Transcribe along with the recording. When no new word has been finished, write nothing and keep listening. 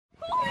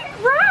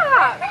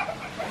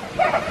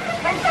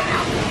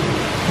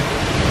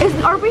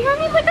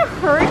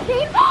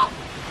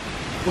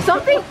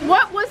Something,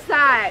 what was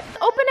that?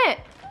 Open it.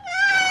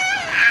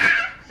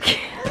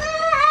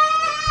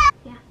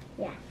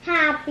 Yeah.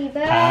 Happy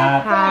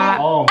birthday.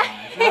 Oh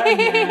my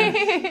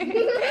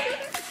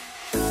goodness.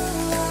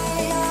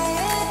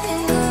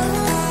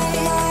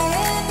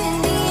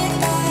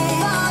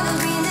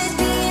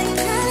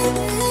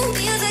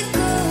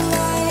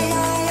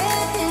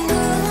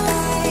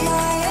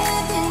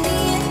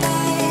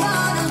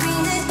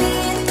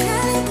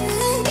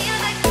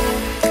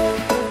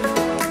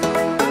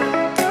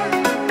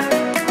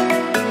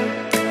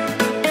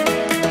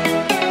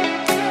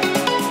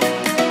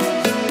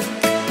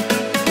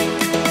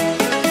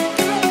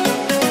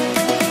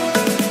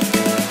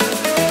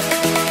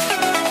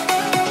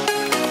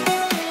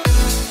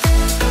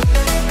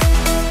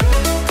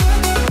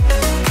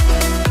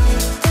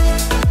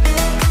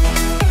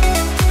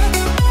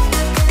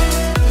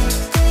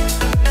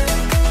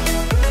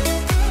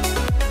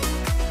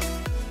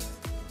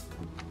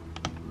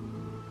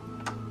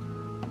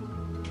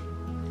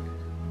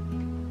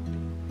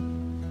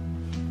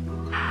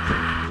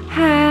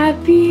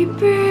 Happy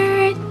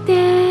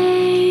birthday.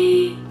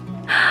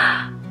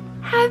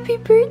 Happy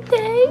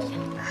birthday.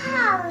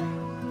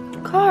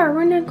 Car,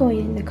 we're not going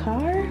in the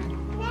car.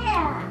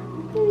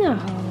 No.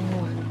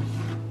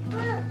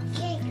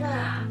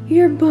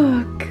 Your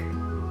book.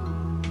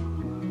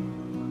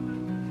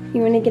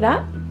 You want to get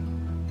up?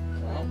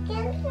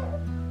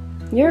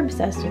 You're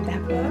obsessed with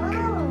that book.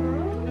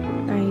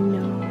 I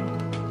know.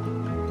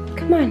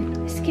 Come on,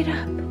 let's get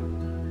up.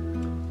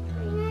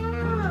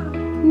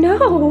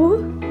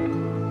 No.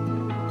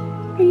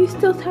 Are you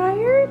still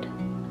tired?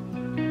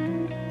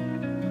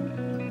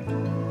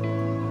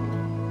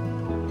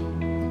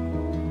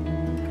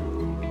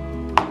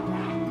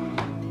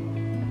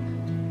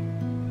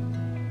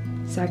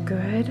 Is that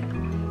good?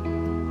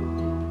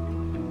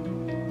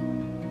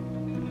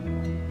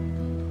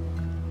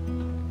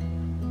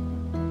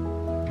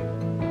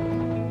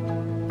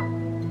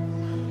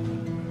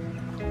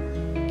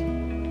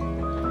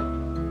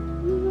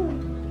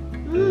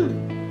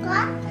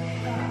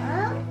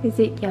 Is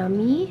it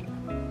yummy?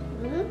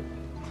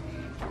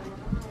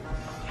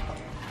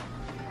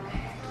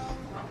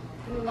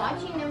 You're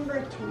watching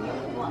number 2.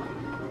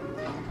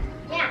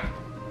 Yeah.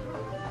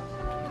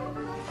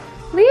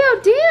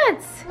 Leo,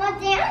 dance! What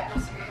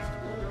dance?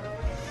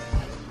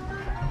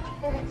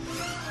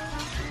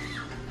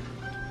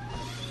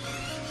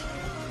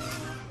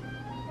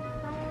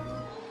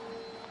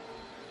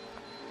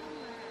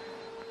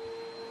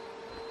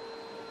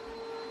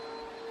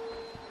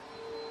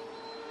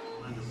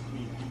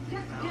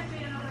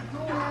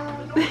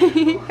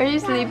 Are you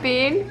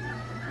sleeping?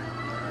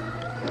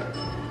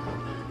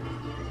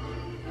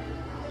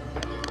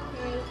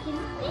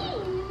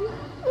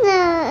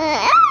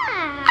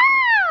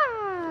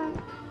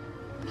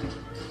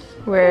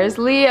 Where's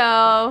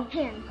Leo?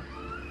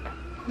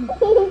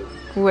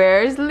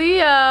 Where's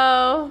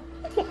Leo?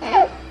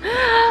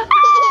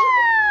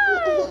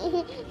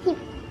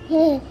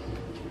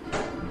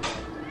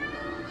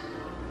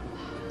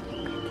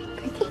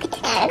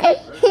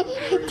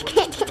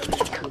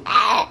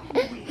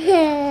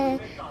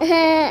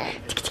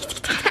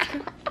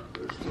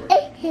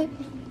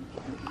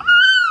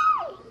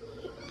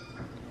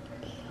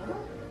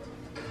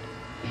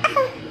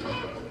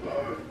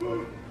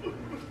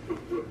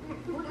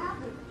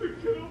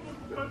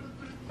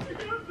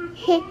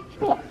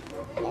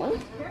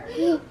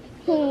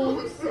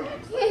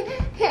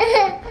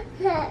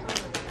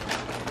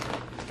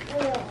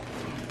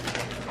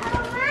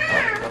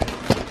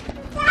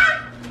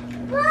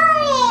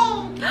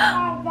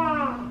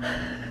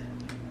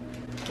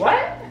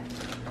 What?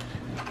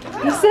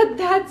 You said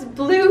that's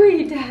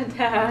Bluey,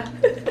 Dada.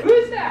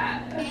 Who's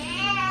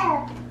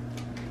that?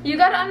 You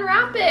gotta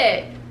unwrap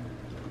it.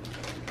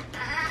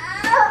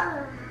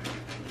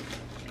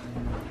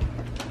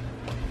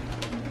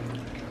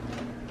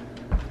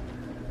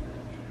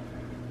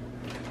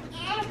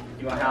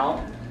 You want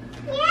help?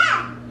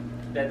 Yeah.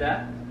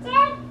 Dada?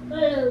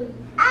 Blue.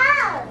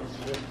 Oh.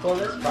 Let's pull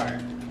this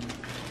part.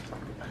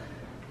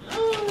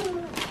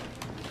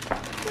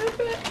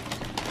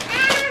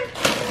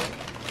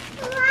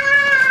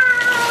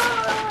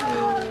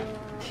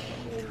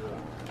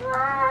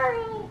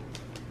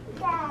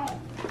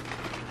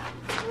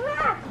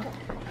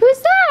 Who's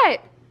that?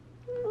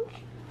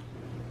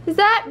 Is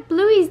that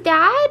Bluey's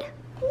dad?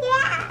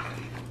 Yeah.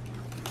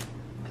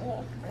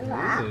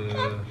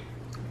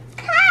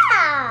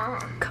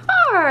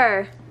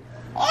 Car.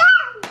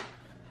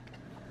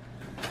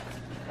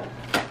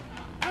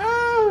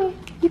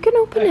 You can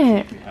open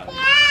it.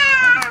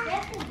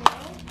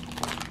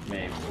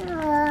 Maybe.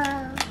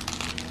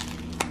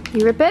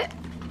 You rip it?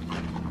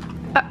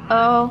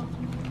 Uh-oh.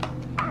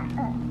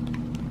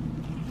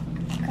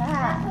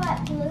 That's what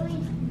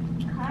Bluey's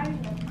car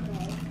looks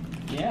like.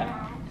 Yeah.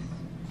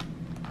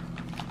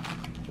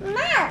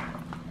 Mom.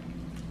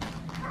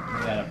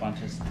 We got a bunch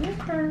of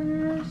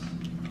stickers.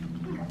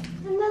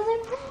 Another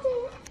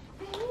present.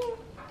 Right here.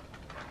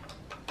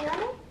 You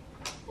want it?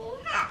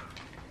 Yeah.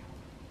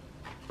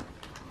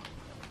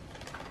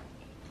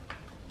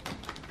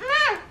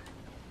 Mom.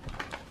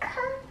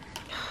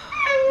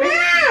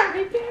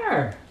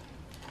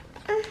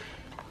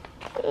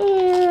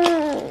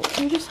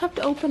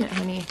 have to open it,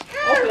 honey.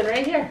 Open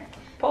right here.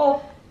 Pull.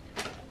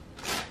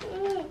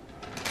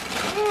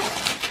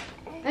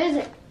 What is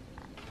it?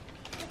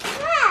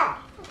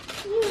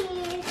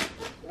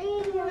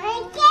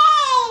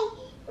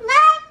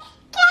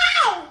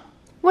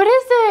 What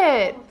is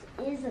it?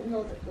 Isn't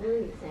those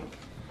blue thing?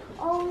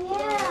 Oh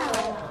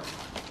yeah.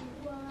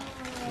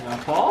 You want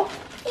to pull?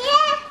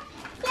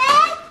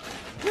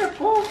 Here,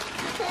 pull.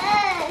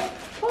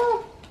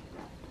 Pull.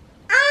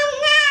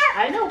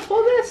 I know,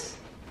 pull this.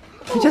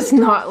 He does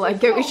not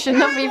like it. We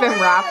shouldn't have even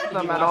wrapped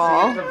them at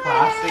all. The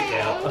plastic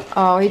out.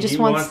 Oh, he just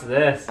wants.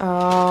 this.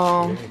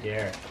 Oh.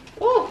 Here.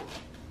 Pull.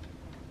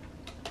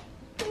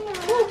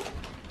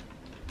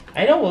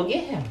 I know, we'll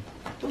get him.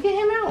 We'll get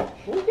him out.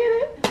 We'll get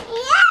it.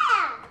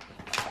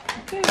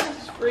 Okay,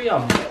 let's free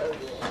him.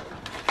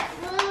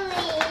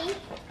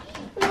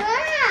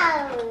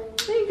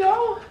 There you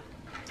go.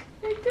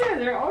 Right there.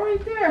 They're all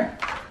right there.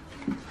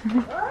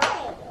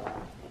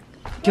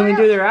 Can we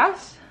do the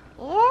rest?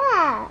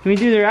 Yeah. Can we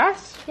do the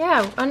rest?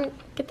 Yeah,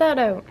 get that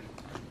out.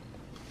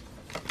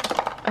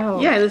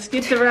 Oh. Yeah, let's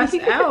get the rest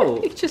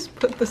out. You just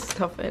put the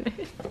stuff in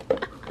it.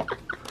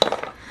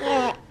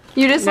 Yeah.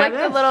 You just Now like the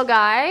this. little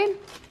guy?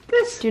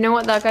 This. Do you know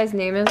what that guy's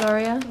name is,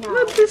 Aria?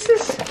 Look, this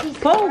is. He's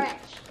Pull. orange.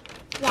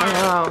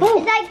 Yeah. Oh. Pull.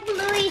 It's like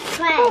Bluey's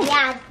sweat.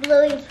 Yeah, it's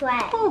Bluey's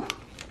sweat. Pull.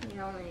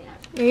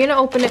 You're gonna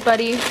open it,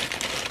 buddy.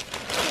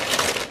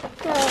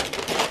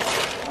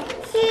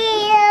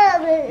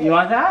 You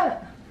want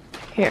that?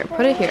 Here,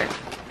 put it here.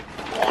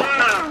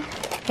 Yeah.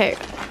 Here.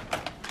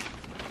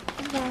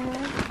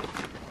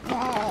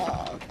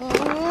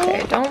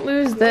 Okay, don't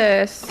lose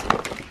this.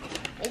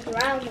 It's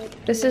round.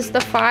 This is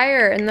the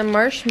fire and the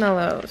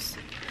marshmallows.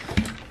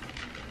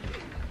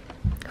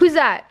 Who's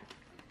that?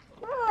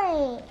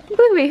 Boy.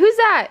 Bluey, who's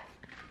that?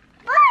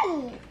 Boy.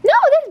 No,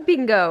 that's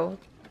Bingo.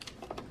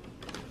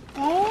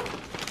 Okay.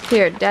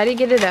 Here, Daddy,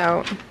 get it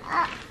out.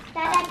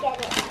 Dada, get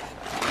it.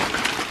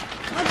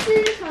 What's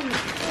this one?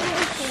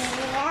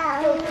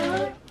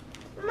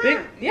 Big.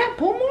 Yeah,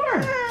 pull more.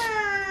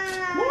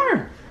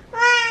 More. Oh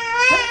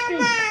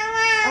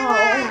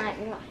my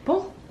god.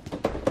 Pull.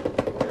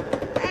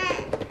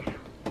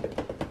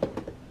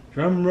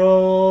 Drum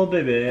roll,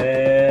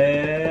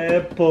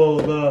 baby. Pull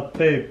the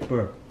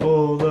paper.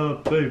 Pull the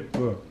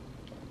paper.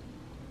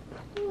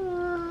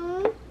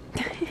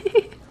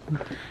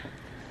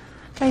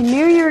 I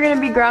knew you were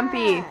gonna be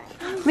grumpy.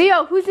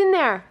 Leo, who's in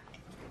there?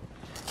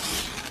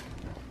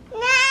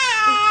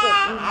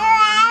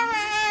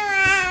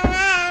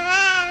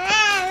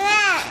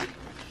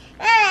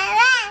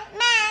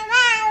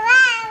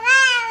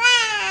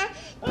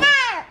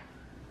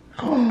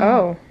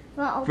 Oh.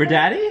 For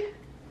Daddy? Is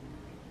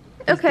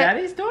Okay,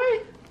 Daddy's toy?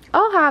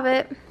 I'll have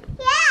it.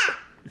 Yeah.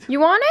 You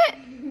want it?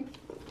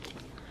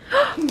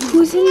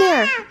 Who's in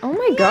there? Oh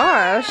my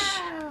gosh.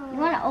 You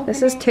want to open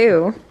This is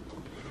 2.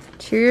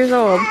 2 years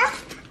old.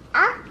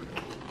 And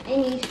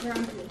he's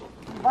grumpy.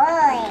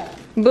 Boy.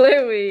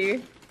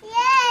 Bluey.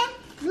 Yeah.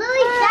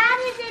 Bluey's dad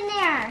is in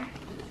there.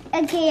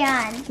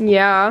 Again.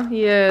 Yeah,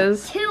 he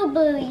is. 2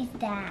 Bluey's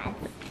dads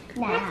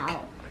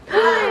now.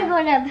 We're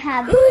gonna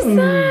have. Who's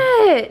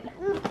that?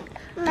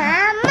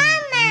 Mama.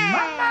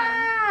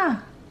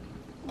 Mama.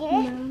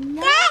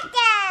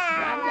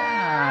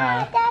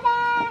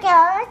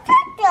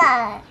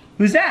 Dada.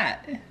 Who's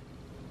that?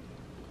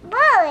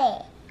 Boy.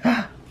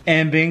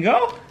 And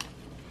Bingo?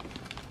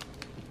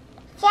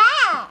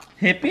 Yeah.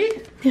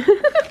 Hippie?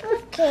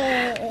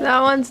 Okay.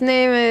 That one's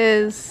name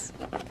is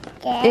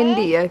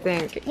Indy, I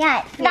think.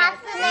 Yeah,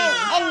 that's the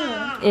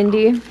name.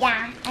 Indy.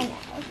 Yeah, I know.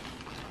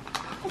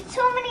 There's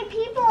so many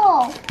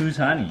people. Who's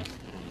Honey?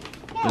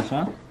 This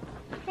one?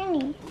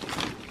 Honey.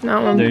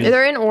 That one. There's-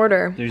 They're in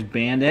order. There's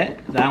Bandit.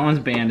 That one's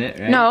Bandit,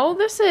 right? No,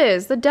 this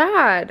is the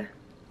dad.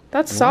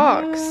 That's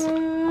Socks.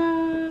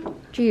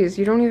 What? Jeez,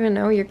 you don't even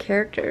know your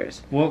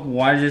characters.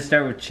 Why did it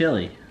start with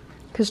Chili?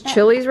 Cause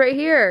Chili's right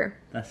here.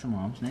 That's the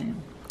mom's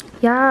name.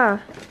 Yeah.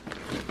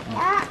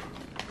 Yeah.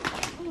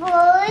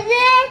 What is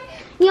it?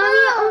 You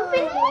want me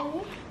to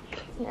open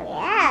it?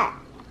 Yeah.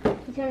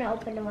 He's gonna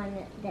open the one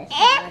that's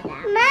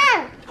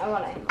Mom. I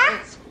want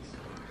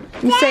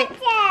to. You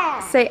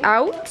say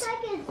out, Looks like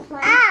it's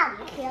slime. I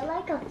feel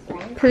like a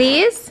slime.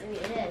 please. It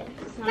is.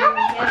 It's not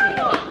heavy.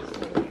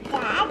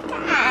 Dada.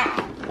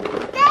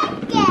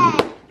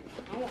 Dada.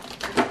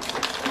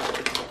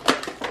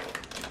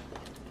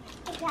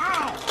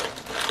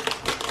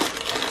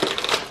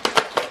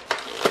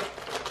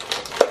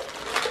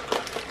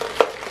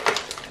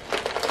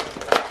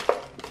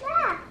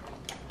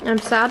 I'm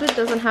sad it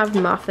doesn't have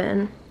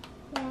muffin.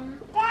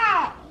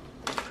 Dad.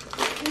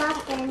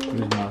 Muffin. Who's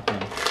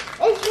Muffin?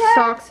 It's her.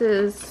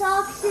 Socks'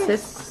 Socks'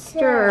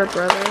 sister or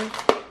brother.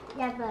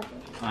 Yeah, brother.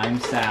 I'm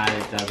sad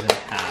it doesn't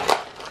have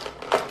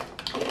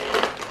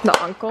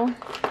The uncle.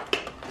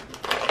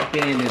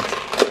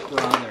 Bandit's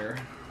brother.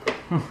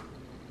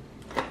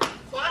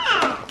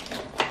 Yeah.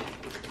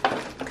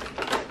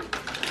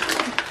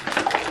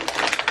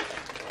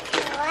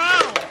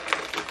 Wow.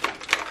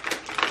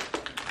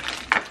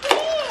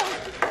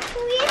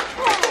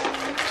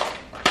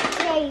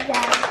 Here you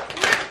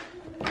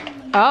go.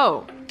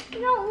 Oh. You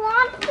don't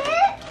want it?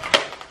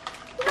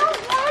 You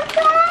don't want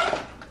that?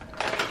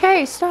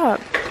 Hey,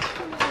 stop.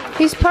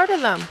 He's part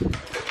of them.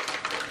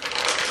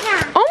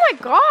 Yeah. Oh my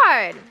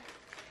god.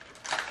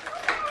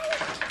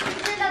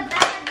 Is it a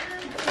bad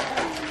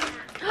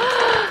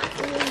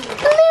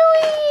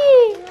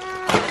Louie!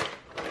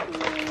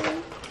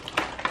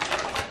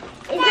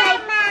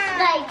 It's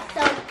like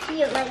so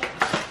cute. Like,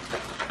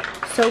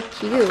 So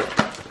cute.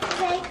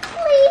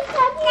 please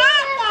have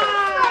that.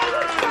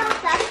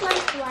 That's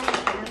like one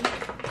of them.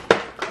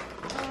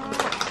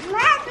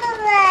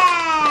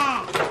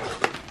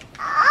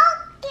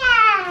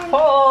 Okay.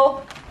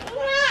 Pull.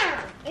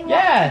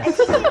 Yes. I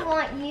think I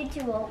want you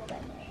to open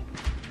it.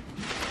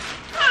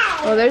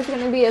 Oh, there's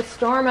gonna be a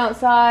storm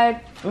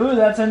outside. Ooh,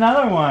 that's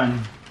another one.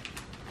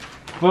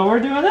 But we're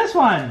doing this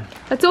one.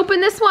 Let's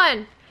open this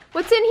one.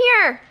 What's in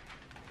here?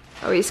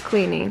 Oh, he's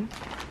cleaning.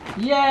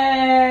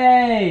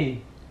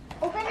 Yay!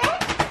 Open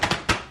it.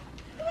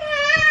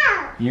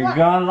 Yeah. You're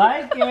gonna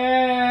like it.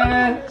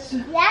 Yeah,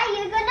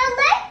 you're gonna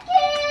like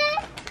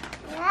it.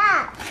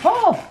 Yeah.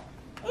 Pull.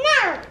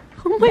 No.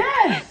 Oh my!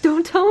 Yes.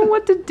 Don't tell him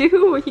what to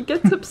do. He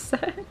gets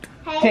upset.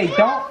 Okay,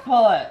 don't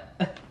pull it.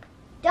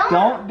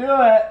 Don't do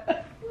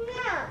it.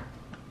 No.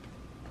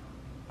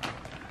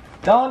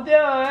 Don't do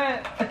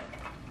it.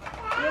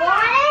 You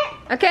want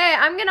it? Okay,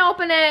 I'm gonna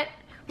open it.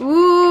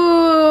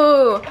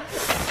 Ooh.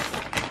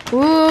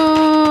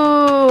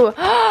 Ooh.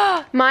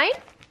 Mine?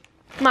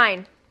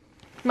 Mine.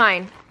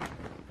 Mine.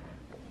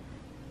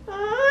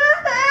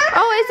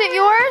 Oh, is it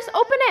yours?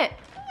 Open it.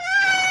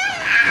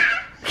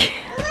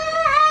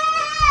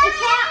 I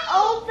can't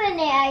open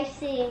it, I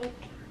think.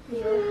 Do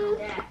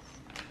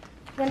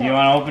you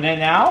want to open it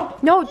now?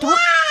 No, don't.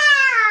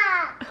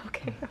 Yeah.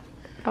 Okay.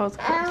 That was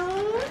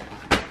close.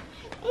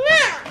 No.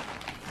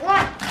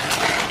 What?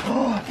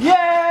 Yay!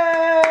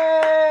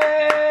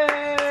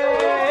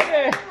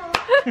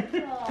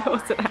 That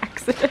was an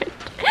accident.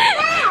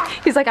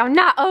 He's like, I'm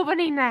not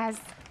opening this.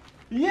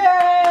 Yay!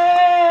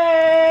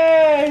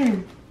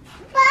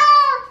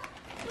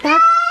 That,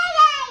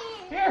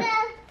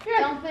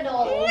 Dump it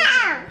all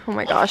over. oh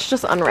my gosh,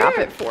 just unwrap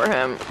it for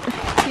him.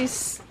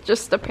 He's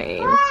just a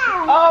pain.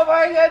 Oh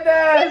my Keep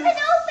goodness! it open.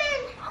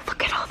 Oh,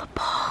 look at all the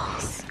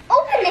balls.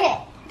 Open it.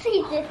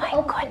 Please,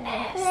 Oh my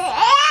goodness.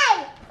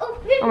 Hey,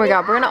 open Oh my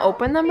god, we're gonna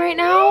open them right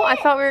now? I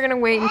thought we were gonna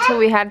wait until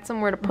we had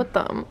somewhere to put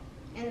them.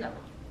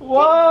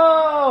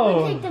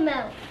 Whoa! Take them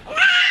out.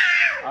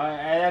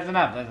 Alright, that's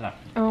enough, that's enough.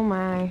 Oh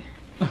my.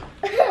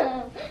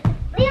 Leo,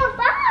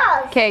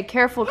 balls. Okay,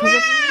 careful, because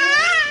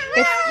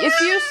if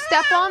you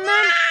step on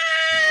them,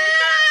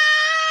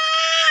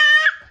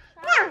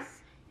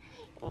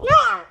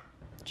 No.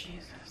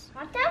 Jesus.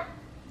 Want them?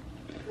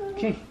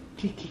 Okay.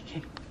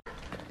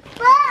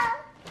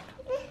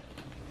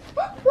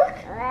 Look.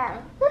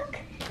 Look.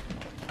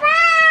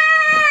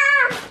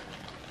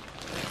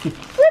 Whip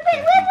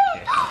it.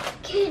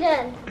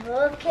 Kaden,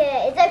 look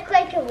it. It's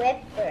like a whip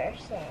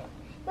person.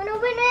 Wanna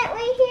open it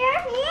right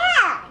here?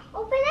 Yeah.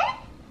 Open it.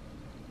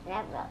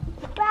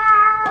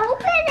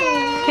 Open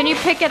it. can you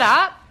pick it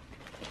up?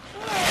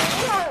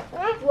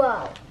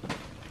 Whoa.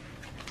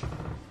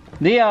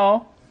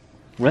 Leo,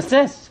 what's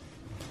this?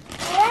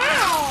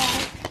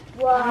 Yeah.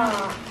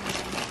 Wow.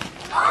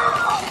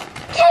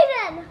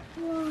 Kaden.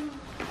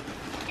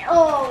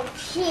 Oh,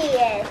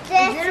 cheers.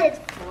 This is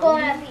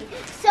gonna be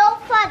so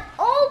fun.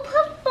 Oh,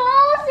 put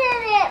balls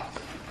in it.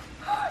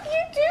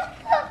 You do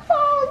put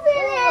balls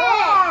in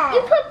it.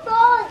 You put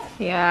balls.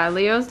 Yeah,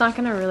 Leo's not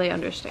gonna really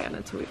understand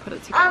until we put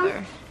it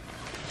together.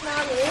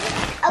 Mommy.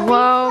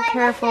 Whoa,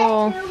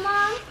 careful.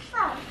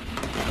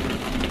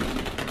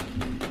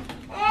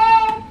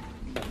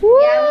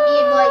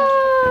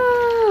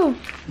 Whoa!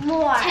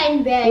 More.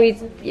 10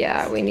 bags.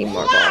 We need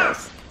more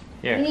balls.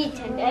 Here. We need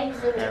 10 bags.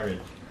 Harry.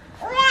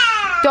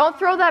 Don't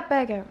throw that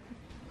bag out.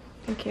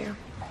 Thank you.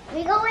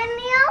 We go in,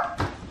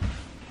 Leo?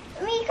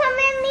 We come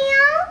in,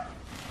 Leo?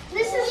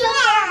 This is the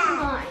first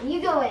one.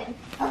 You go in.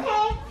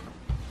 Okay.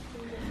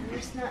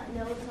 There's no time.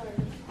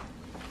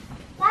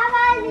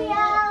 Bye-bye, Leo.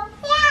 Yeah.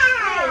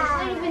 It's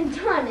not even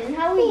done. And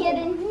how we get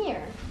in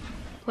here?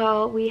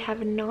 Well, we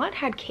have not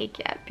had cake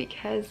yet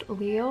because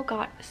Leo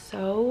got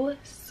so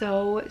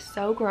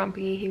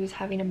grumpy. He was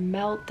having a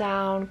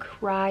meltdown,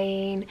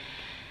 crying,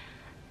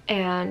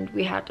 and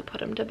we had to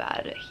put him to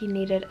bed. He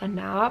needed a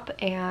nap,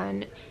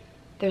 and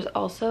there's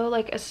also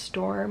like a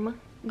storm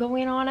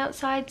going on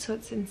outside, so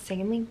it's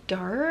insanely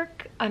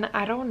dark, and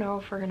I don't know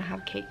if we're gonna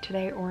have cake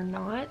today or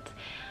not,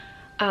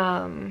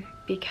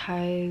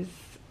 because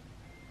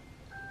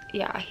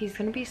yeah, he's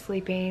gonna be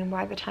sleeping.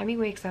 By the time he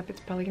wakes up,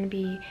 it's probably gonna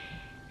be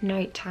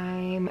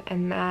nighttime,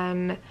 and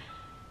then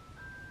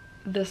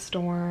the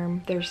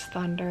storm, there's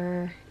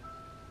thunder.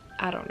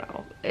 I don't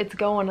know, it's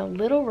going a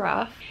little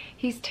rough.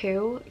 He's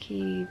 2.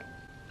 He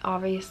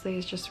obviously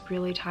is just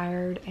really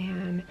tired,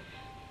 and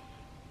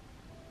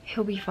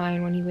he'll be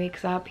fine when he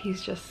wakes up.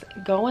 He's just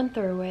going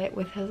through it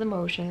with his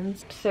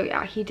emotions. So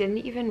yeah, he didn't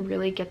even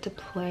really get to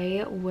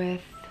play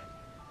with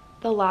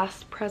the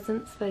last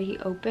presents that he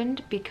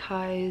opened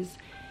because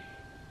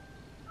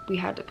we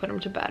had to put him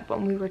to bed.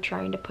 When we were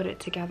trying to put it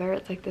together,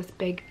 it's like this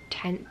big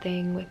tent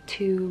thing with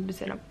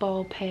tubes and a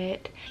ball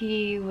pit.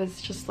 He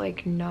was just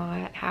like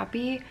not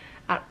happy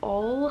at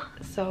all,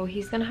 so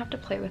he's gonna have to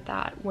play with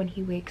that when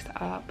he wakes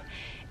up.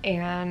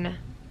 And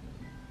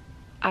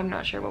I'm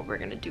not sure what we're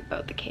gonna do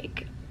about the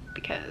cake,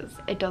 because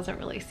it doesn't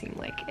really seem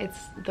like it's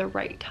the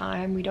right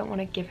time. We don't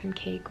want to give him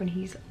cake when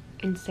he's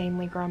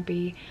insanely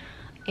grumpy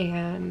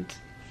and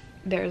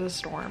there's a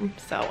storm,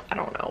 so I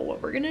don't know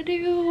what we're gonna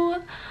do.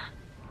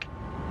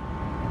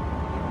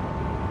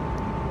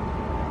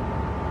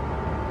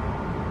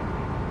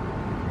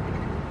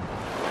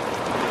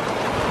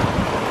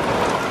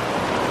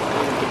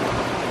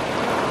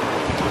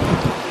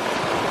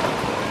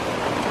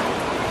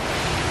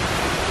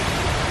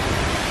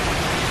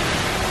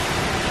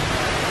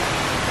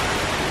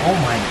 Oh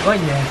my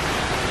goodness.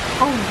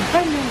 Oh my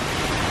goodness.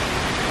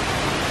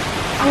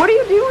 What are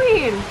you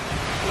doing?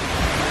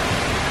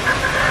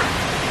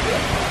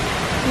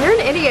 You're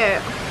an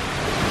idiot.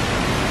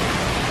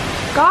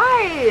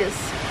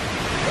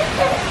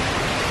 Guys.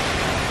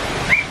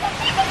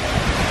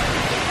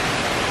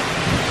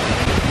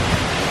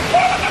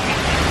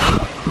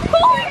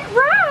 Holy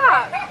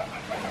crap.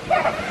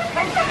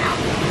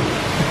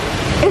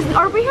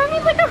 Are we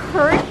having like a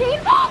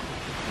hurricane?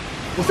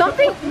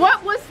 Something,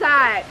 what was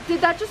that?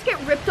 Did that just get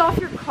ripped off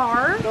your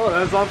car? No,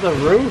 that's off the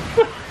roof.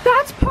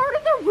 That's part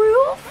of the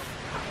roof?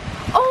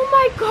 Oh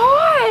my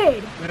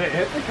god! Did it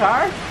hit the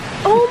car?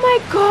 Oh my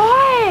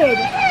god!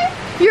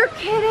 You're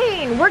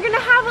kidding! We're gonna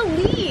have a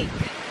leak!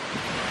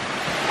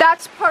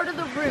 That's part of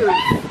the roof.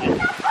 It's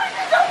not part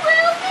of the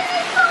roof and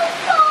it's so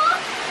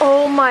soft.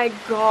 Oh my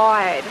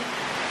god.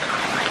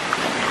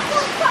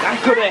 I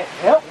could have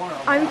hit one of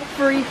them. I'm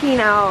freaking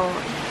out.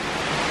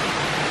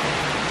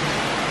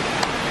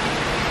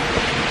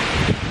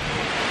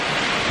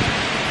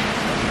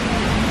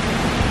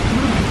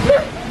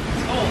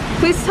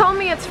 Please tell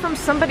me it's from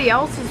somebody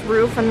else's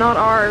roof and not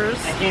ours.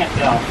 I can't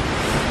tell.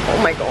 Oh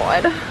my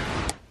god.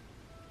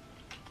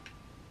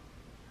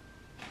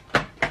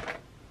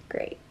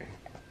 Great.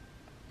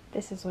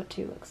 This is what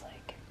 2 looks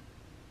like.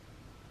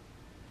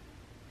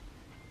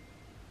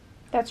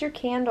 That's your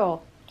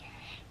candle.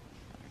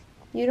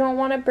 You don't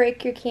want to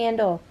break your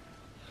candle.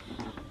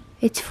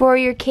 It's for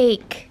your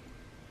cake.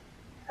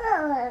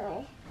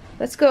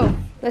 Let's go.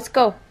 Let's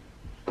go.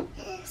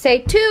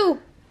 Say 2.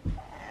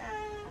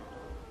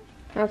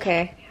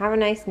 Okay, have a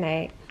nice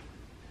night.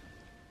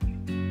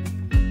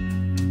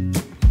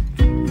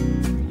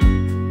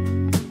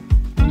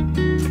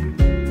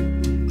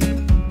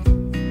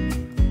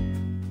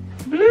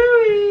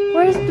 Bluey!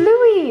 Where's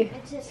Bluey?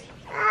 It's just,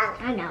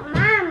 I know.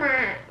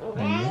 Mama.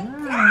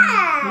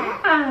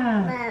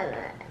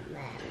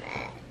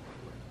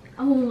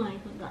 Oh my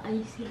god, are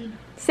you seeing?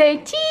 Say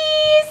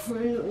cheese!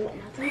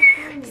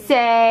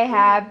 Say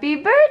happy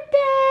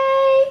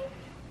birthday!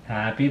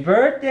 Happy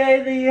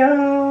birthday,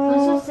 Leo!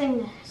 Let's just sing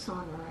the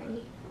song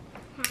already.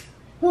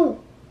 Who?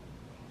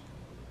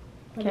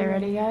 Okay,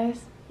 ready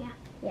guys?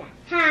 Yeah.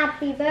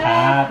 Happy birthday.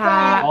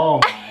 Happy. Oh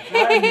my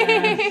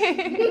goodness.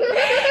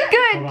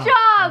 Good Come on,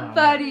 job, come on.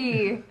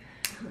 buddy!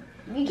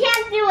 You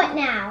can't do it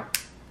now.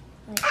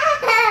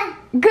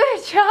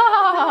 Good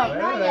job!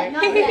 Not yet,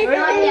 not yet,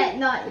 not yet,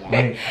 not yet.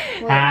 Wait.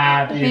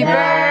 Happy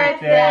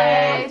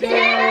birthday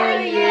birthday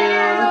to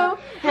you.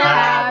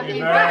 Happy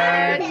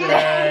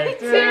birthday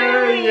to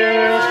you.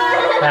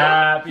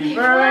 Happy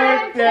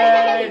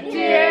birthday,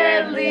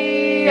 dear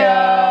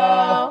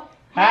Leo.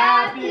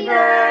 Happy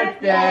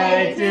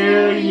birthday to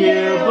you.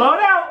 Blow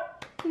it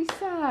out. Who's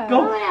that? Go.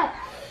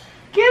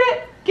 Get it.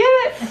 Get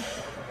it.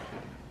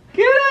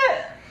 Get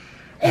it.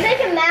 It's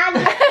like a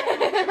magic.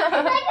 It's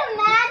like a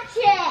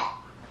magic.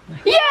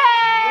 Yay!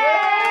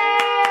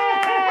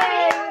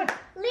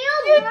 Leo,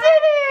 You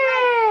did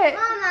it!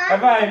 Mama. High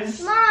fives.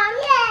 Mom,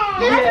 yeah.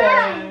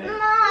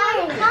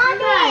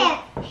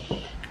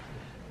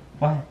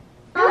 Mom,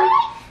 What?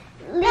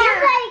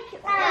 Leo's like,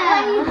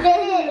 when you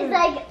did it, it's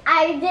like, I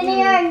didn't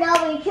even know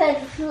we could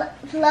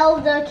flow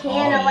the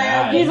can Oh, around.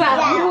 nice. He's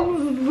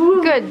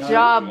like, Good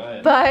job,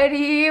 good.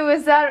 buddy.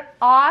 Was that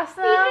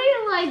awesome?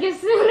 like, as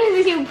soon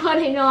as you put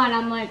it on,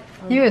 I'm like,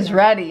 He was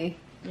ready.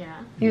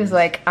 yeah. He was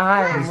like,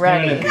 I'm Doing it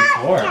ready.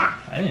 before.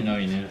 I didn't know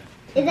you knew.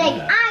 It's like,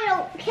 I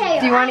don't care.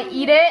 Do you want to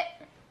eat it?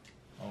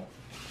 Oh.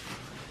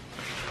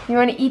 You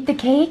want to eat the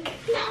cake?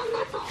 No,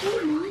 not the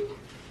whole one.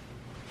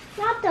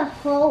 Not the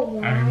whole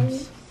one.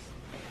 Arms.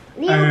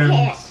 You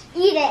can't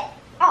eat it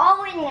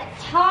all in your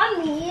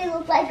tummy. It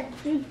looks like a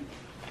big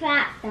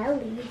fat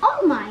belly.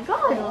 Oh my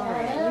god.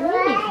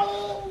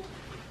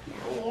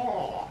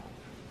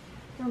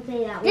 Don't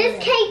say that.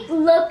 This cake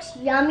looks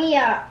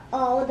yummier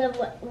all the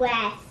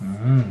rest.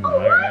 All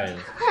right.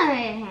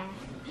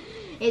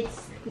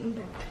 It's. Oh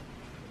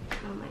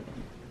my god.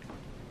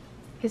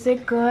 Is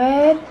it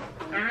good?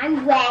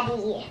 I'm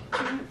ready.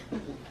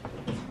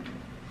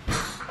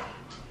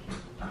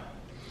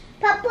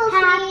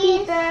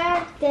 Happy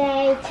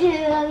birthday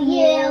to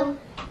you.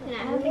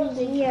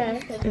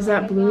 Is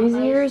that Bluey's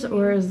ears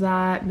or is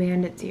that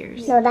Bandit's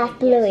ears? No, that's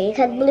Bluey,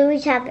 because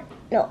Bluey's have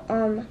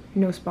No,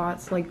 No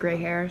spots, like gray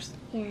hairs?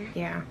 yeah.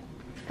 Yeah.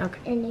 Okay.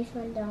 And this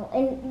one don't.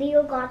 And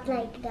Leo got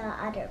like the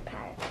other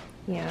part.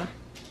 Yeah.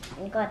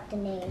 And got the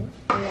name.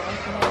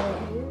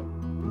 Leo's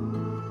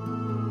name.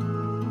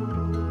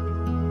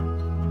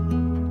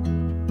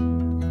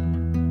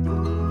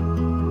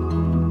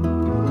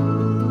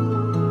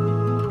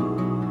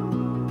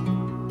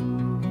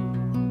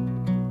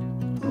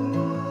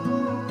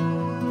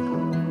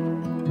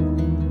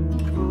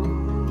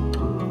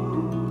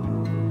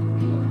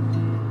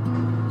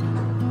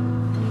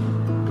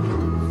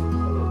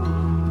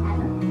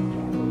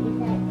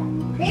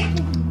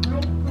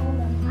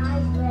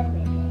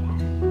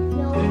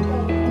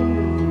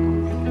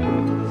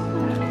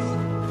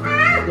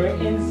 They're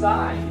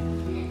inside.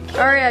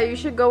 Aria, you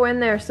should go in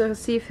there so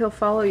see if he'll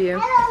follow you.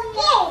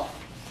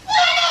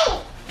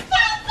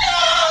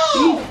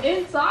 He's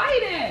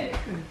inside it.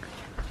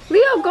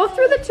 Leo, go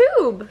through the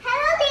tube.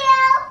 Hello,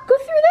 Leo. Go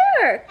through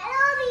there.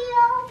 Hello,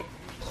 Leo.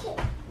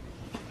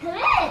 Come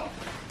in.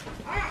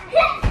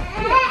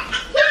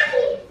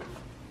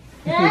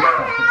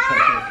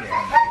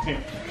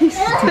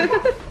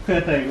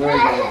 Like, where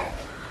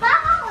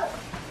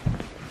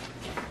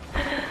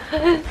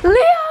is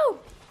Leo!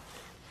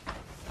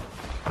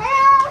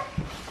 Hello.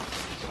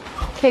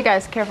 Okay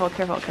guys, careful,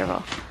 careful,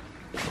 careful.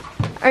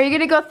 Are you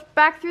gonna go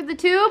back through the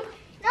tube?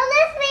 No,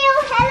 that's Leo.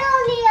 Hello,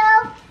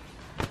 Leo.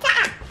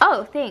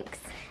 Oh, thanks.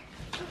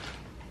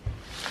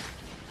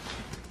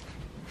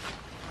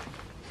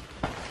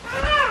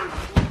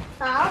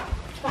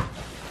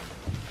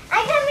 I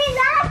can be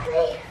back.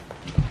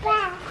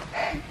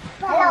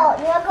 Hello,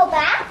 you want to go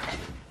back?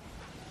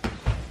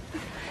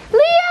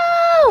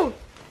 Leo!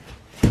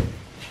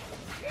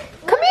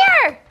 Come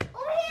here!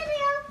 Over here,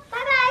 Leo.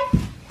 Bye-bye.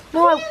 No,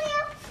 Over here, Leo.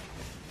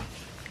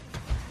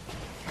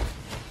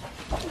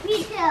 Me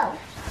too.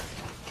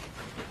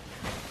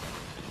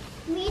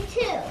 Me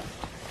too.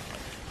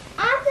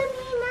 Awesome,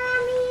 me,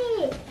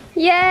 Mommy.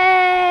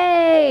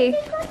 Yay!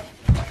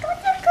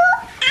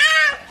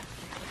 Ah!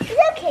 It's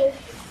okay.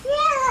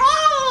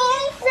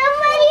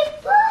 Somebody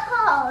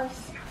falls.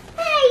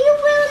 Hey, you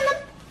ruined the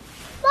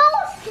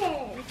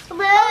motion.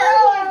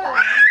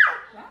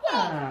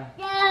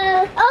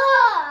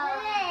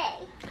 Oh!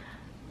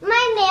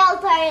 My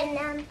nails are in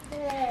them.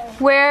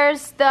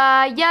 Where's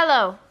the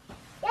yellow?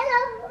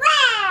 Yellow.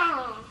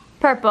 Red.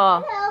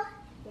 Purple. Yellow.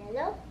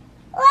 Yellow.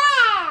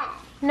 Red.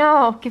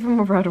 No, give him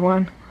a red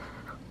one.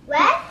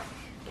 Red.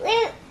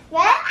 Red.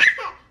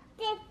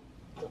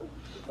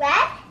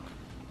 Red.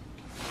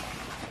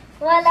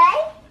 One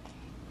eye.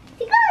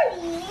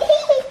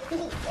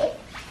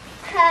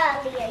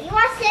 Curly. You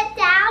want to sit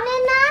down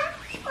in them?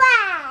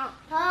 Red.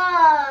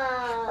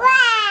 Oh.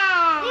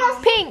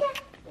 Red. Pink.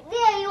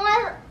 Leo, you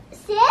want to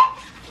sit?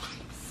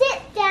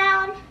 Sit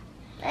down.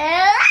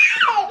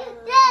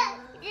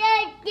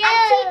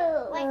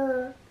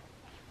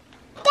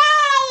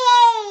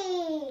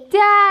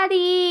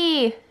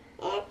 Daddy!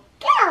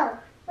 Go.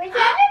 Where's the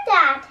other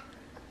dad?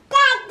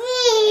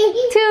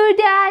 Daddy. Two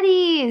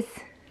daddies!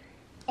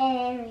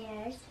 And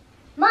here's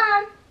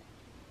Mom.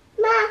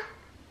 Mom.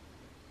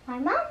 My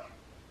mom?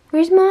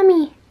 Where's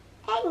mommy?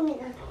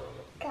 Mama.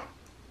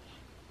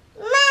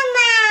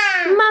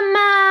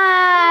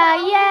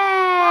 Mama!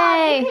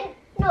 Yay!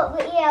 No,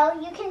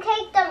 Leo, you can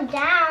take them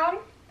down.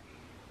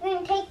 You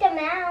can take them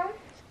out.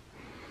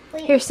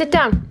 Wait, Here, sit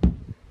down.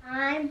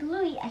 I'm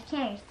Bluey. I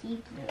can't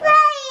see Bluey.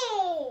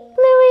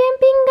 Bluey and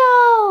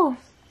Bingo!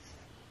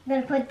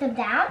 Gonna put them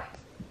down?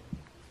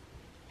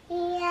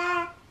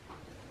 Yeah.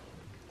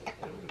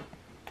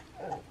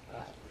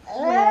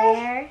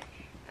 Where?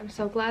 I'm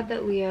so glad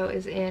that Leo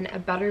is in a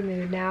better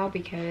mood now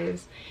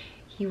because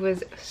he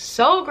was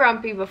so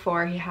grumpy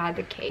before he had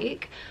the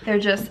cake. They're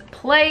just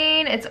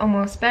playing, it's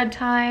almost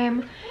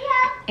bedtime,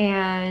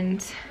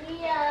 and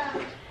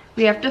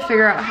we have to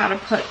figure out how to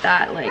put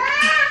that like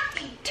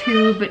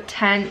tube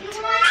tent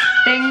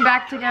thing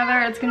back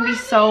together. It's gonna be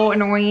so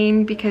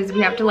annoying because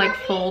we have to like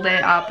fold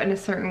it up in a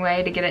certain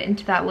way to get it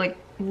into that like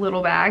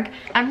little bag.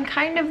 I'm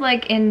kind of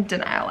like in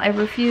denial. I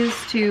refuse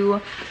to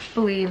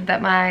believe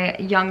that my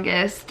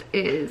youngest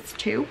is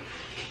 2.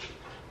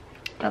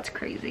 That's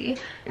crazy.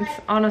 It's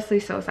honestly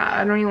so sad.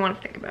 I don't even want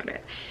to think about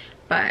it.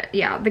 But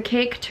yeah, the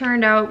cake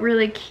turned out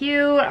really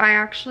cute. I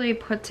actually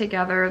put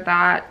together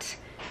that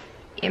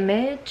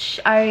image.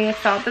 I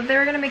thought that they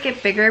were gonna make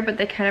it bigger, but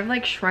they kind of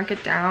like shrunk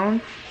it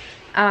down,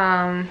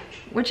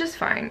 which is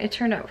fine. It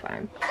turned out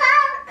fine.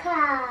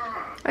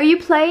 Are you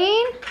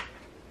playing?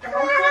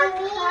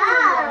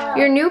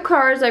 Your new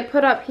cars I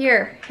put up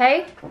here.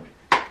 Hey,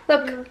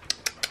 look.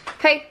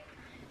 Hey,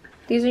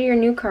 these are your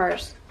new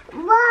cars.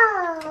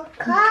 Whoa,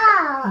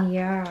 car.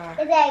 Yeah.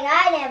 It's like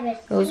I never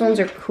seen. Those ones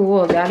are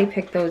cool. Daddy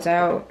picked those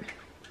out.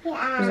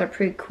 Yeah. Those are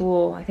pretty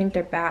cool. I think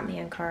they're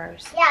Batman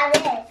cars. Yeah, it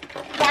is.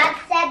 Dad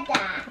said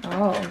that.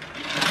 Oh.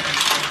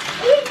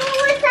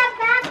 What's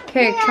that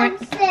Okay,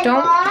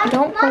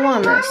 don't pull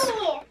on this.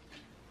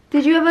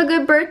 Did you have a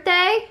good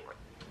birthday?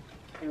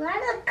 What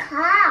a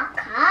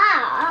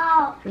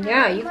car.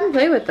 Yeah, you can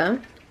play with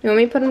them. You want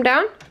me to put them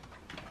down?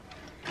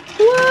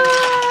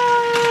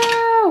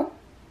 Whoa!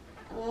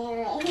 That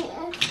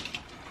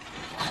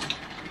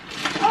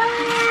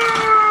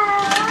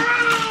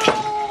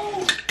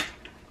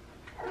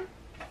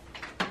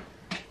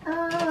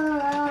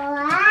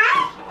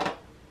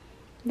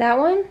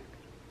one?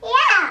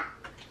 Yeah.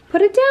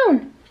 Put it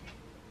down.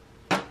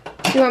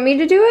 You want me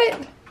to do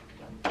it?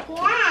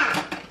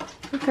 Yeah.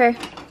 Okay.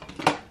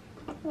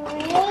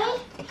 Ready?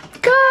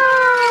 Go!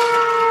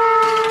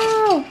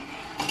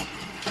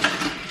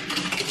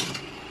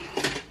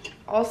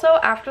 Also,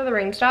 after the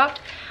rain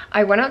stopped,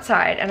 I went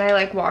outside and I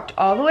like walked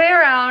all the way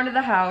around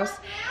the house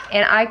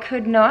and I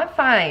could not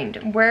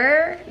find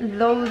where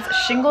those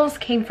shingles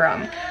came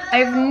from. I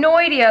have no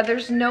idea.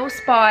 There's no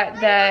spot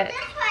that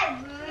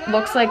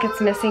looks like it's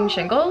missing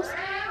shingles.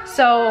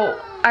 So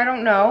I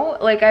don't know.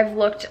 Like I've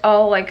looked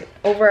all like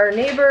over our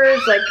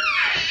neighbors, like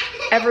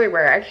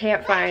everywhere. I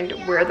can't find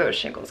where those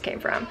shingles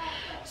came from.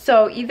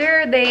 So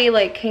either they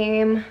like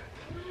came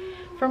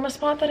from a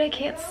spot that I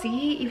can't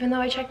see, even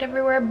though I checked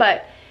everywhere,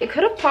 but it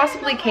could have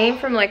possibly came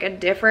from like a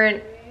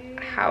different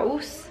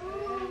house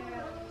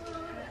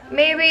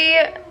maybe,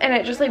 and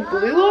it just like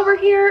blew over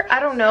here. I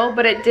don't know,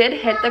 but it did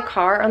hit the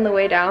car on the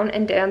way down,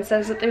 and Dan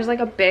says that there's like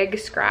a big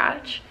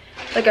scratch,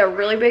 like a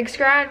really big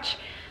scratch.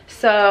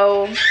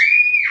 So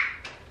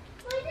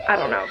I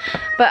don't know,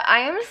 but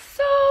I am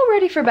so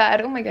ready for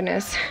bed. Oh my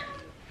goodness,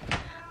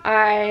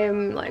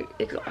 I'm like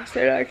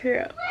exhausted. I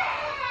can't.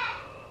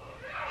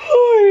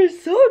 Oh, I'm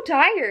so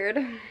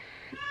tired.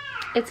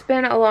 It's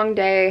been a long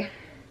day.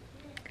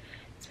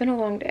 It's been a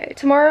long day.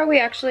 Tomorrow we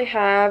actually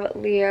have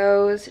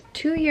Leo's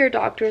 2-year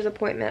doctor's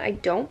appointment. I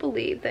don't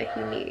believe that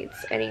he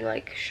needs any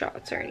like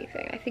shots or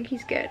anything. I think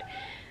he's good.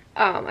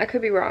 I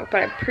could be wrong,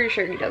 but I'm pretty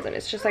sure he doesn't.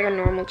 It's just like a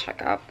normal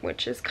checkup,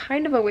 which is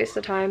kind of a waste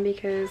of time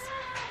because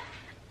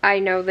I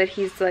know that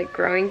he's like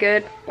growing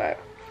good, but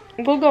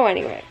we'll go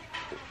anyway.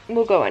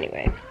 We'll go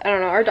anyway. I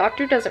don't know. Our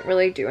doctor doesn't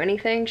really do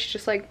anything. She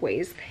just like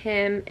weighs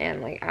him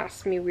and like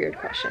asks me weird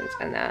questions,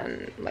 and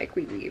then like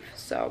we leave.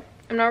 So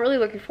I'm not really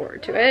looking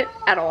forward to it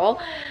at all.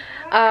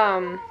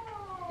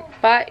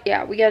 But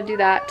yeah, we gotta do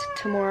that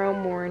tomorrow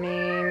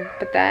morning.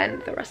 But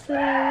then the rest of the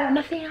day, I have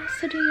nothing else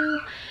to do.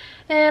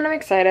 And I'm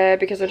excited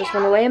because I just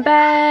want to lay in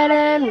bed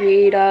and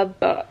read a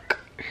book.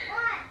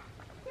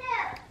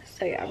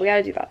 So yeah, we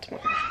gotta do that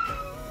tomorrow.